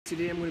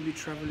Today I'm going to be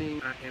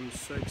traveling. I am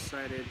so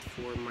excited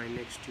for my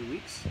next 2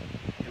 weeks,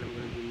 and I'm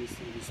going to be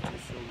missing these two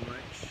so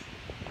much.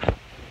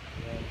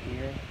 Right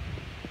here.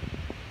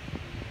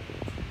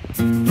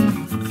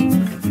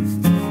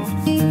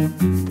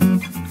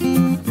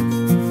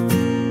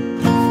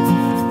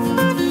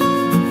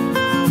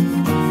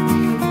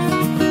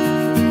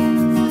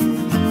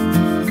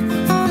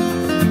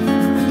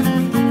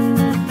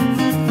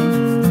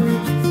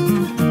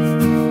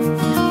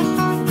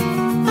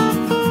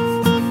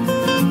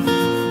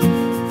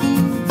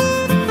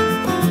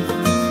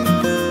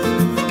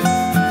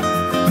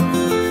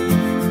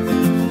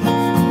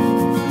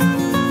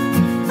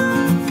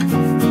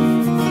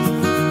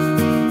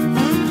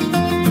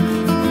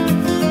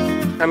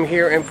 I'm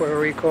here in Puerto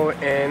Rico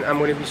and I'm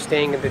going to be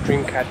staying at the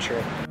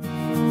DreamCatcher.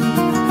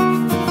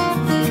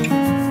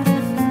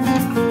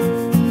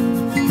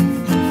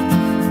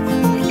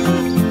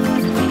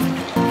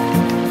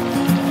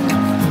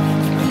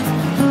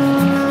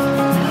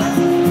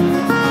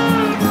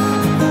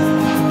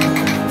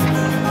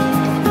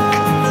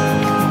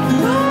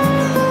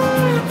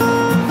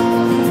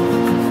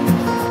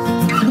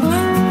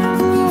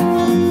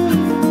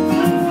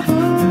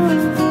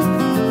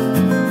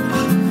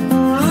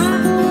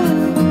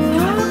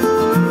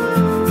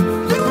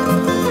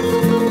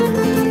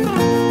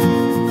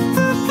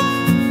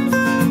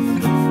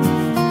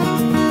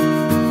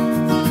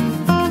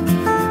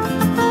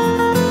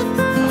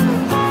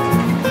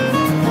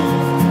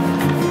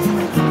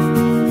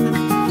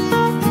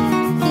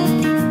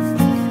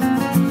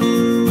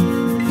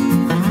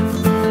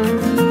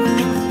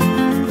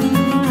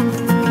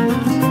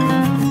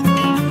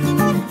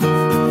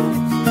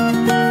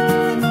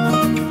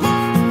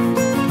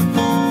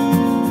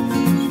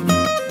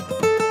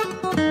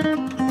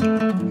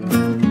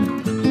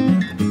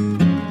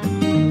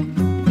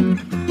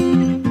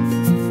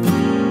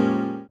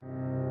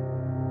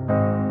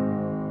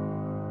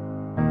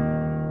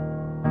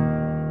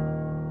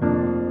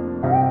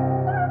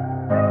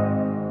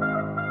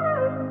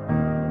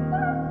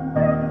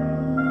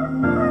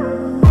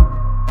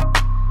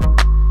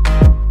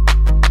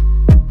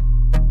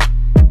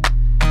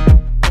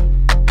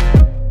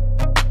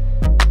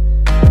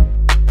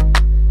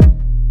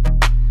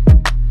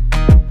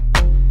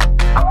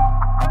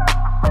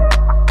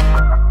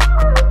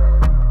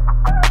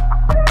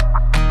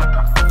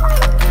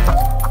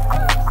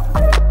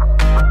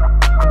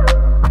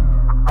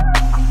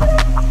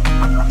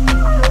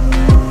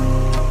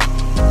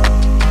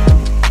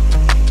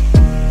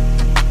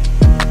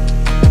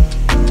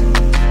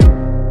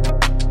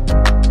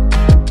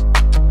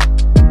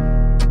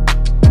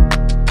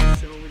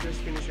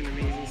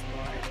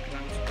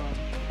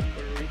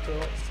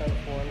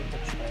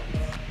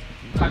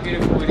 How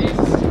beautiful it is.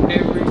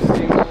 Every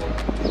single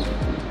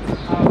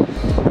house,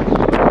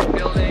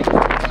 building,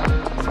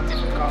 is a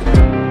different color.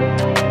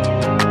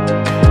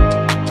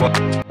 Juan.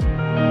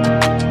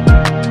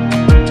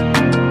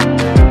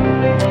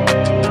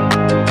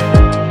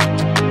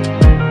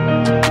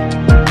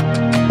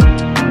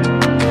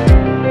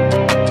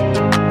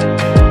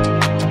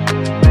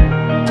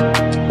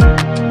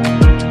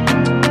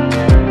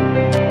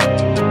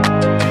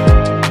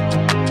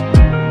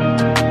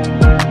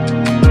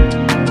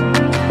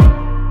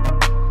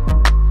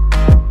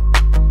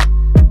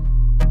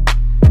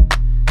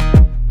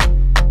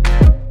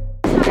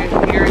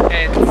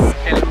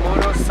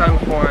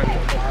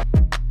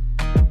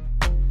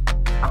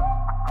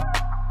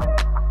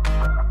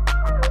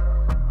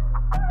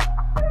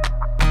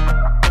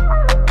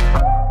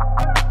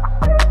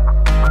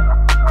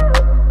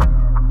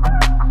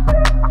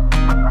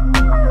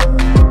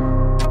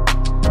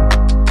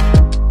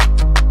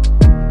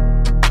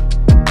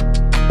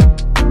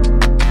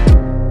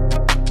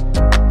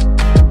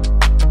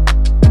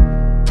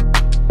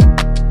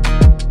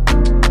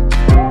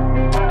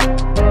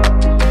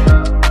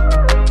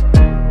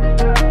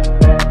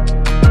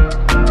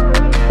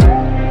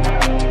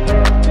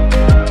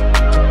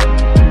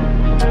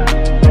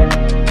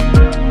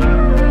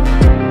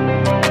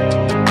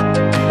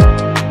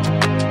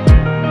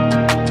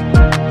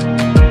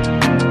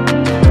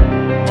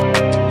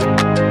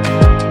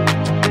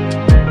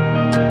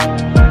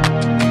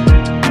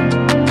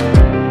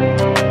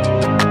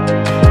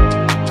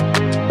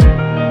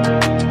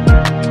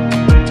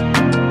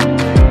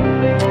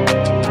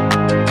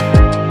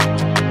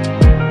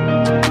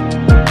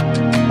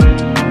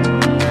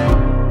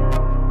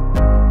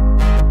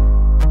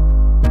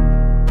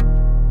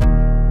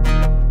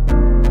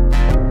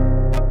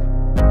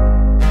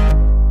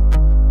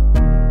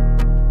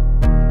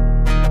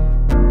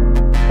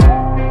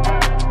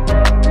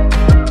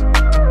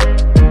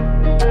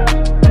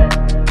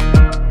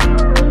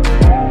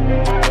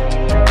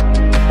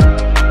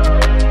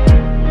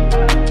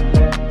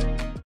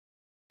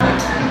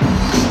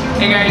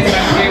 Hey guys,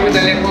 I'm here with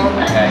Alejo,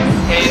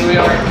 and we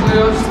are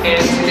curious,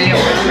 and today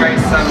I'm going to try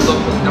some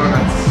local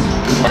donuts.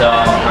 So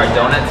our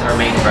donuts are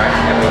made fresh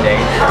every day.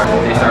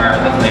 These are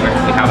the flavors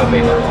we have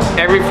available.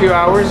 Every few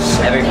hours?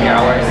 Every few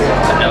hours,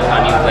 a new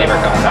flavor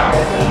comes out.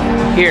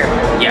 Here?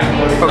 Yeah.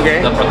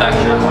 Okay. The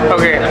production.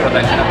 Okay. The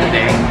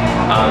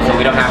So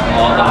we don't have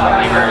all the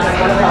flavors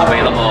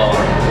available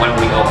when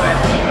we open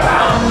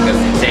because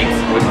it takes,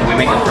 we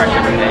make them fresh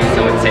every day,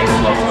 so it takes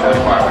close to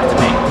 24 hours to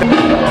make.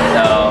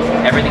 So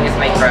everything is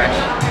made fresh.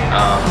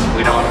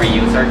 We don't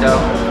reuse our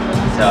dough,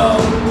 so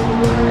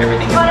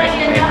everything is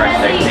made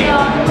fresh every day.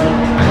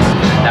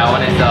 That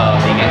one is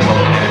vegan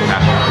coconut and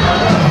passion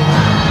fruit.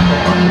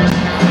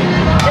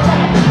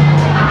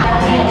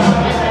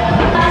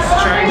 He's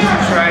trying to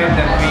try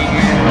the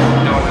vegan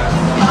donut.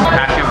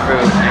 Passion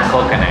fruit and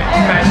coconut.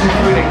 Passion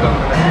fruit and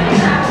coconut.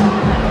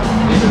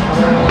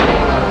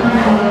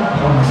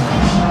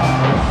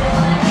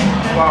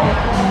 Wow.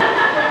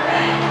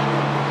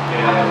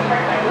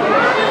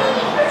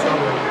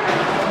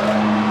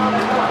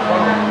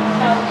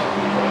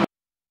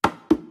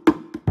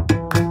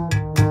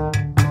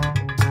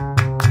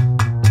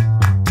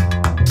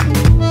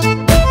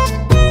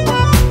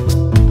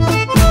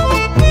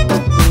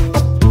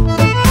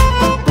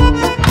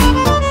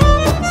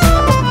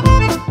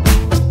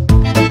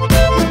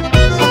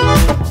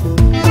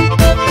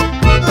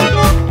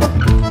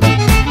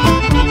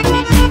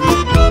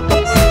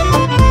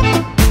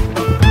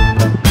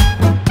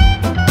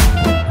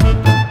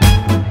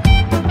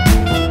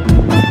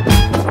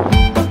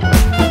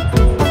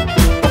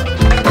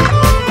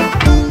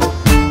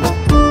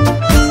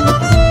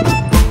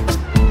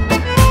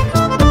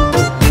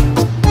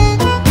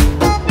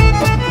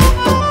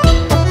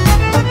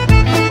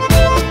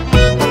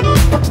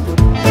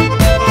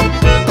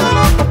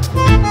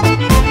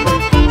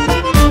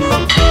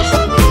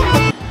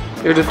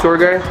 You're the tour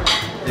guide?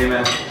 Hey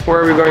man.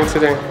 Where are we going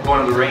today?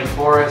 Going to the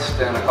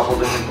rainforest and a couple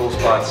different cool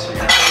spots.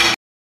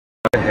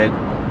 Ahead.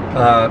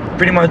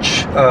 Pretty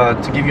much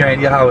to give you an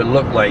idea how it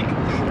looked like.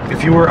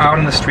 If you were out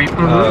in the street,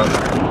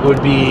 it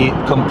would be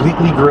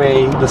completely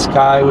gray. The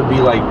sky would be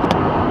like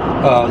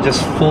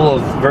just full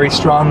of very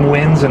strong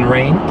winds and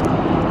rain,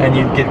 and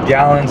you'd get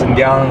gallons and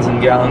gallons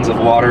and gallons of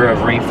water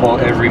of rainfall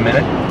every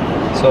minute.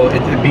 So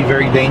it'd be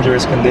very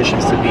dangerous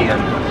conditions to be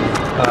in.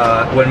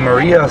 When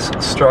Maria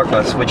struck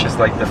us, which is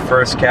like the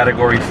first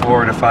category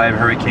 4 to 5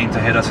 hurricane to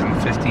hit us in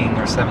 15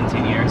 or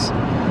 17 years,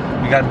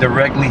 we got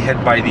directly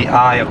hit by the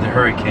eye of the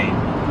hurricane.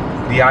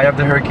 The eye of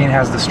the hurricane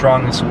has the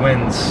strongest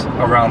winds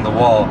around the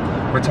wall.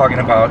 We're talking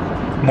about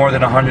more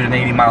than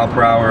 180 mile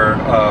per hour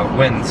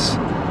winds.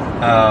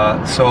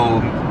 So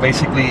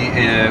basically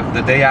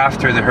the day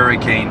after the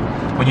hurricane,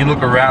 when you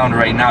look around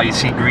right now, you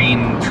see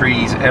green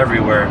trees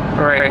everywhere.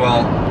 Right.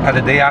 Well, at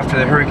the day after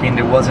the hurricane,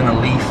 there wasn't a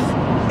leaf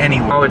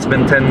anywhere. It's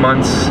been 10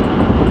 months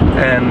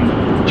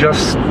and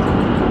just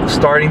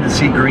starting to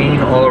see green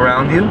all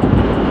around you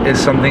is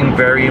something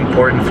very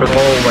important for the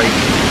whole, like,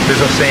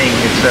 there's a saying,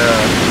 it's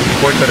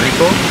Puerto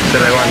Rico se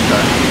levanta,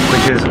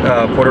 which is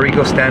Puerto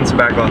Rico stands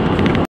back up.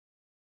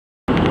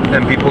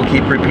 And people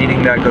keep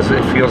repeating that because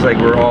it feels like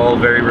we're all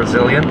very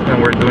resilient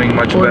and we're doing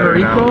much better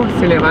now. Puerto Rico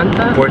se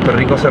levanta. Puerto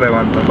Rico se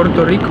levanta.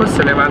 Puerto Rico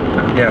se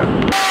levanta. Yeah.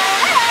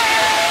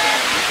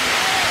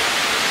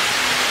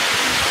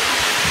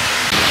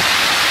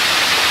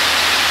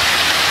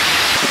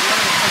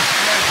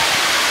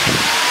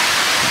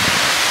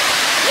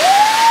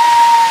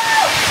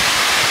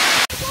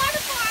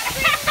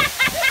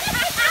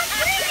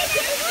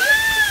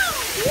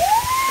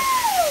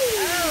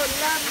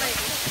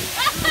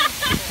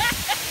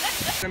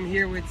 I'm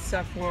here with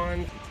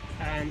Juan.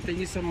 Thank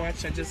you so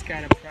much. I just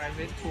got a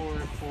private tour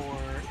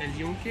for El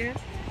Yunque.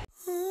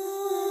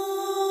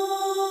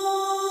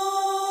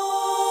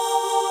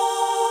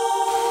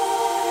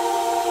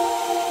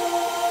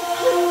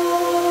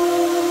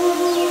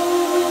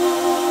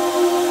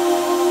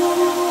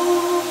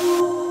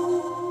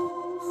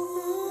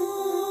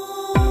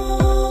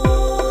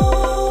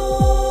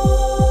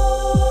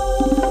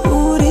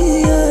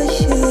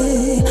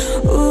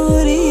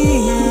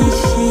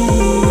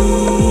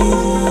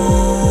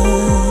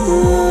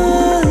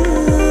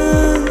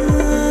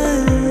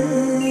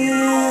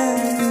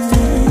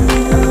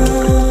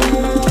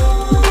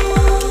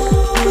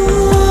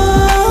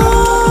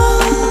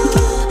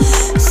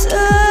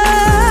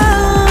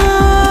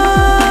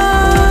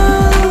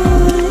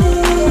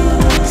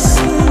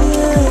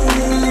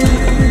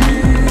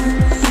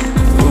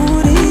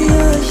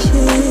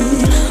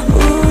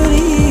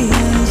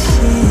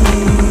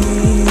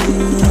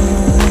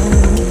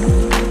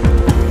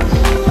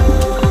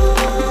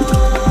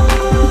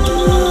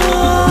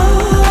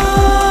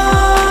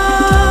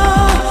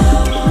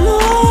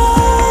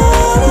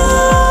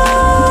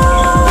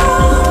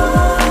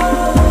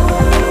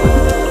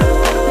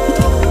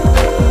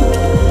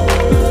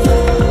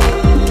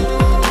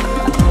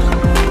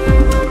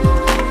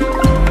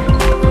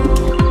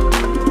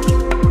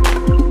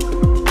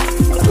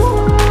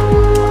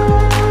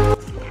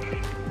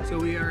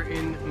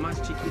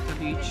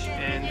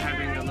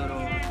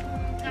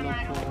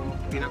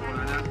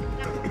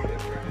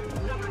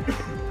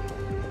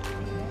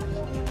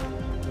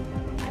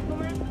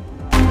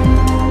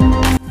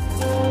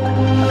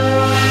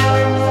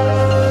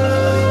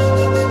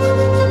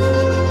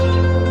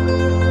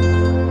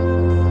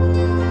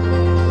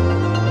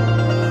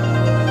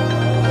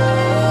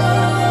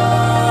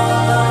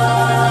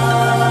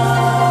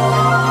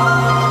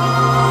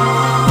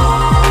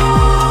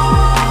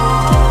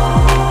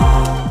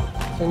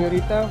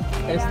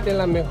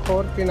 la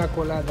mejor pina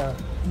colada.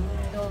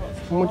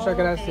 Muchas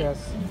gracias.